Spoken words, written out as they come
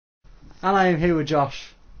And I am here with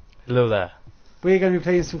Josh. Hello there. We're going to be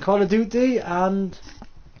playing some Call of Duty and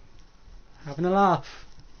having a laugh.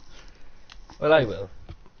 Well, I will.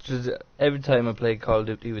 Just every time I play Call of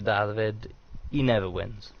Duty with David, he never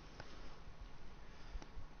wins.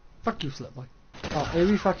 Fuck you, slip boy. Oh, here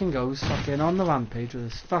he fucking goes, fucking on the rampage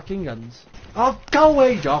with his fucking guns. Oh, go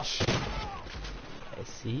away, Josh! I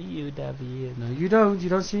see you, David. No, you don't. You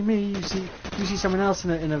don't see me. You see someone else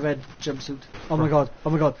in a red jumpsuit. Oh my god. Oh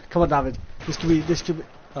my god. Come on, David. This could be.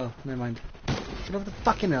 Oh, never mind. Get over the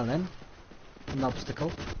fucking hill then. An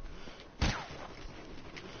obstacle.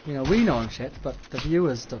 You know, we know I'm shit, but the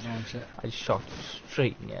viewers don't know I'm shit. I shot you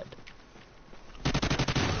straight in the head.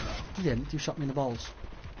 You didn't. You shot me in the balls.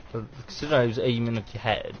 But considering I was aiming at your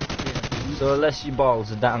head, Yeah. so unless your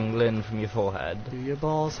balls are dangling from your forehead, Do your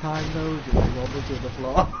balls hang low? Do they wobble to the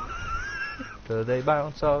floor? do they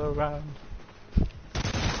bounce all around?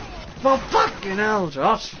 For fucking hell,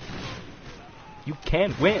 Josh! You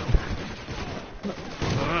can't win.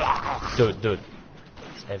 Dude.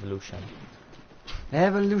 It's evolution.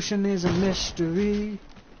 Evolution is a mystery.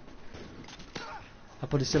 I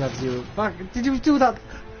probably still have 0. Fuck, did you do that?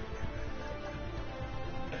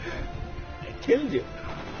 I killed you.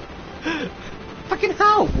 Fucking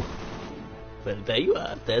how? Well, there you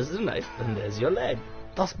are. There's the knife, and there's your leg.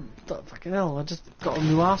 That fucking hell, I just got a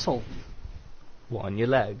new arsehole. What, on your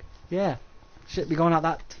leg? Yeah. Shit, be going at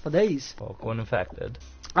that for days. Or going infected.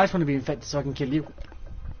 I just want to be infected so I can kill you.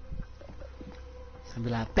 And be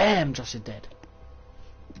like, bam, Josh is dead.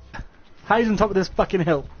 Hide on top of this fucking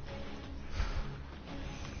hill.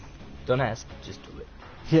 Don't ask, just do it.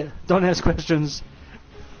 Yeah, don't ask questions.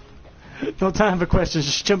 No time for questions,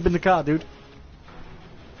 just jump in the car, dude.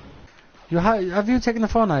 Have you taken the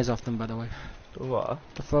throw knives off them, by the way? Do what?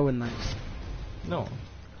 The throwing knives. No.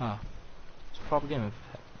 Ah. It's a proper game.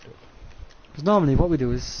 Because normally what we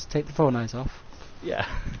do is take the throw knives off. Yeah,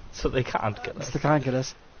 so they can't get us. So they can't get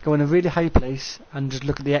us. Go in a really high place and just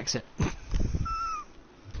look at the exit.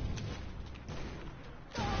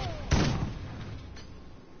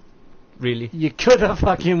 Really? You could have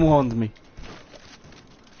fucking warned me.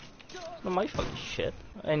 Not my fucking shit.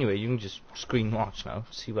 Anyway, you can just screen watch now,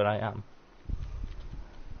 see where I am.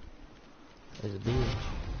 There's a beach.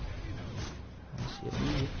 I see a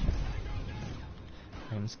beach.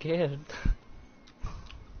 I'm scared.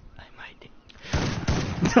 I'm hiding.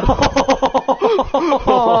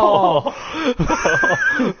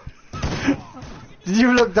 Did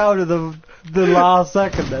you look down at the last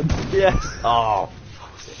second then? Yes. Oh,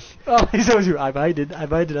 fuck's sake. Oh, he told you, I'm hiding. I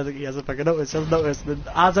think he hasn't fucking noticed. I've noticed. And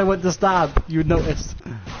as I went to stab, you noticed.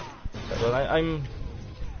 Well, I'm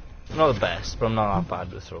not the best, but I'm not that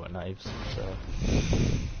bad with throwing knives, so...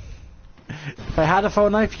 If I had a throw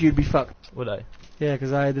knife, you'd be fucked. Would I? Yeah,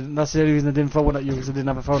 because I didn't. That's the only reason I didn't throw one at you, because I didn't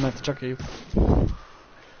have a throw knife to chuck at you.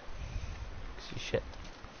 Shit.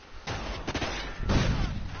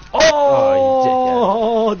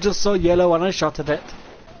 Oh, you did, just so yellow and I shot at it.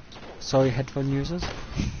 Sorry, headphone users.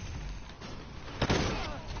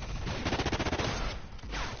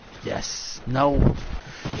 Yes. No.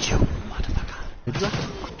 You motherfucker. You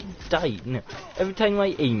fucking died, no. Every time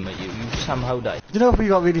I aim at you, you somehow die. Do you know if we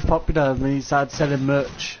got really popular when he started selling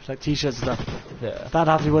merch, like t-shirts and stuff? Yeah. That'd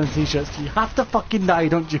have to be one of the t-shirts. You have to fucking die,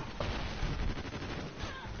 don't you?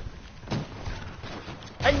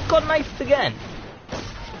 I got knifed again!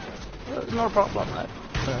 That's not a problem, like.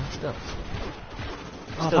 Still.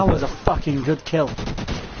 Oh, that was a fucking good kill.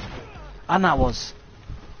 And that was.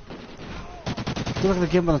 You look at the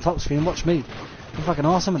gimp on the top screen, watch me. I'm fucking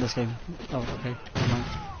awesome at this game. Oh, okay. Never mind.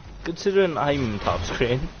 Considering I'm top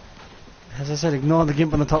screen. As I said, ignore the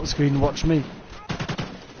gimp on the top screen, watch me.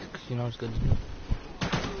 You know it's good to me.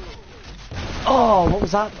 Oh, what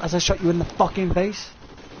was that? As I shot you in the fucking face?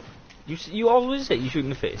 You always say you shoot in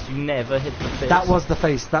the face. You never hit the face. That was the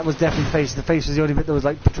face. That was definitely face. The face was the only bit that was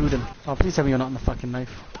like protruding. Oh, please tell me you're not on the fucking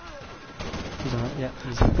knife. He's alright, yeah.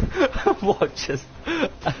 He's alright. What? Just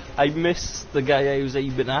I missed the guy I was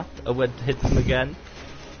aiming at. I went to hit him again.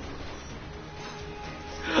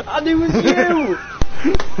 And it was you!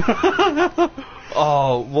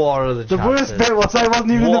 Oh, what are the chances? The worst bit was I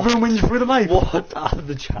wasn't even in the room when you threw the knife. What are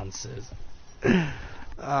the chances?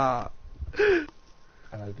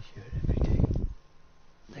 And I'll be here every day.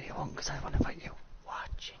 No, you won't, because I want to fight you.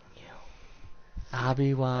 Watching you. I'll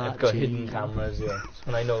be watching. I've got hidden cameras, yeah. So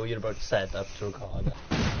when I know you're about to set up to record.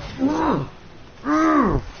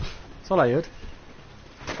 That's all I heard.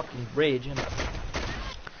 Fucking raging.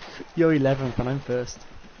 You're 11th and I'm first.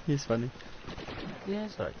 He's funny. Yeah,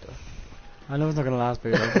 it's alright though. I know it's not going to last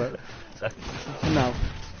very long, but... Exactly. No.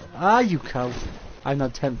 Ah, you cow. I'm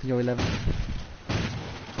not 10th and you're 11th.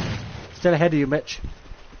 Still ahead of you, Mitch.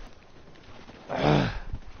 Oh,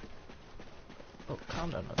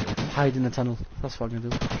 calm down. Hide in the tunnel. That's what I'm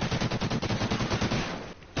gonna do.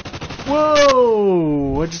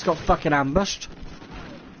 Whoa! I just got fucking ambushed.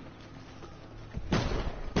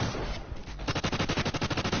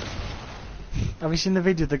 Have you seen the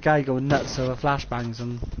video of the guy going nuts over flashbangs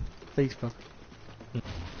on Facebook? It's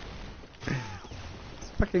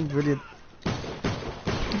fucking brilliant.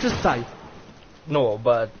 You just died. No,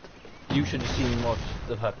 but you should have seen what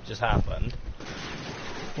the fuck just happened.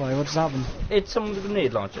 Why? What just happened? It's some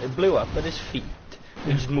grenade launcher. It blew up at his feet.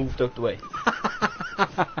 He just moved out the way.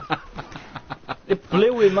 It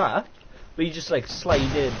blew him up, but he just like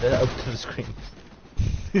slided out to the screen.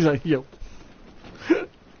 He's like, yo.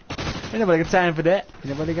 Ain't nobody got time for that. Ain't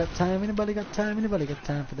nobody got time, ain't nobody got time, ain't nobody got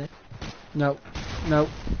time for that. No. No.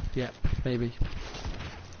 Yeah, maybe.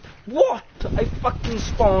 What? I fucking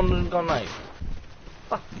spawned and got knife.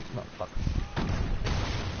 Fuck. Not fuck.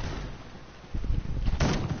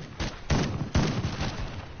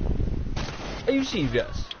 Are you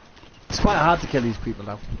serious? It's quite hard to kill these people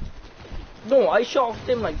now. No, I shot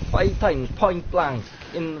him like 5 times, point blank,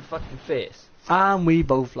 in the fucking face. And we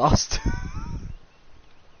both lost.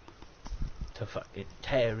 To fucking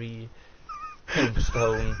Terry,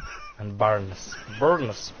 Pinkstone, and Burns.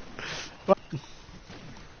 Burns. How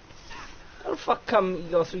the fuck come you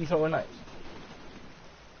got 3 throwing knives?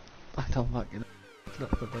 I don't fucking know. It's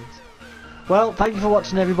not good things. Well, thank you for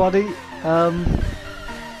watching, everybody.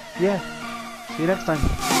 Yeah. See you next time.